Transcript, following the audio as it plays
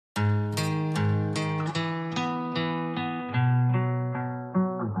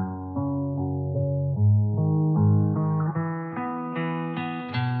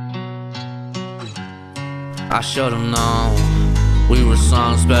I should've known we were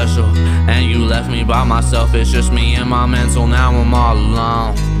something special, and you left me by myself. It's just me and my mental, now I'm all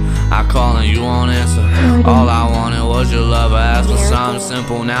alone. I call and you won't answer. All I wanted was your love. I asked for something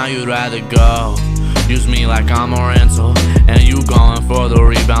simple, now you'd rather go. Use me like I'm a rental, and you going for the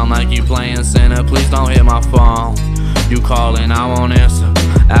rebound like you playing center. Please don't hit my phone. You calling, I won't answer.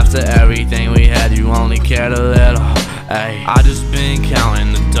 After everything we had, you only cared a little. Ay, I just been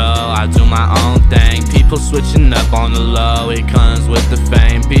counting the dough, I do my own thing. People switching up on the low, it comes with the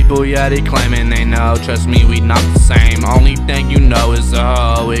fame. People, yeah, they claiming they know. Trust me, we not the same. Only thing you know is the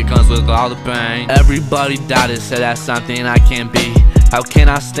hoe, it comes with all the pain. Everybody doubted, said that's something I can't be. How can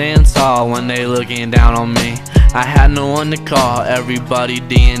I stand tall when they looking down on me? I had no one to call, everybody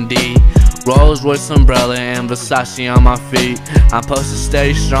D&D. Rolls Royce umbrella and Versace on my feet. I'm supposed to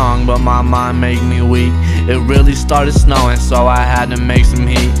stay strong, but my mind make me weak. It really started snowing, so I had to make some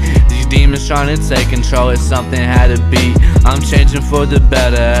heat. These demons trying to take control, it's something had to beat. I'm changing for the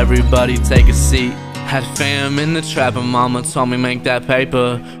better, everybody take a seat. Had fam in the trap and mama told me make that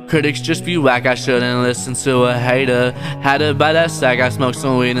paper. Critics just be whack, I shouldn't listen to a hater. Had to buy that sack, I smoked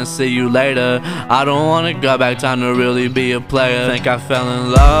some weed and see you later. I don't wanna go back, time to really be a player. Think I fell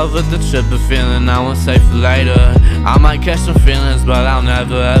in love with the trip of feeling I won't save for later. I might catch some feelings, but I'll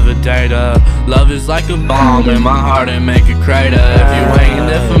never ever date her. Love is like a bomb in my heart and make a crater. If you ain't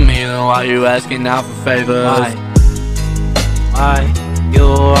there for me, then why you asking out for favors? Why you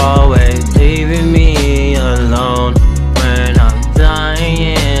always leaving me alone when I'm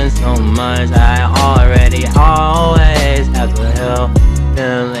dying so much? I already always have to help,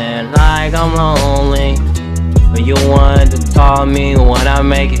 feeling like I'm lonely. But you want to call me when I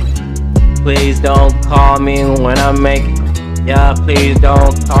make it. Please don't call me when I make it. Yeah, please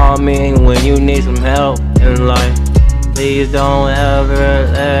don't call me when you need some help in life. Please don't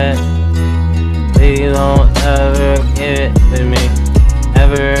ever please don't ever get with me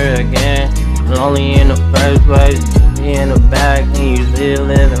ever again. Lonely in the first place, me in the back, and you still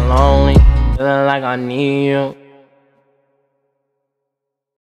living lonely, feeling like I need you.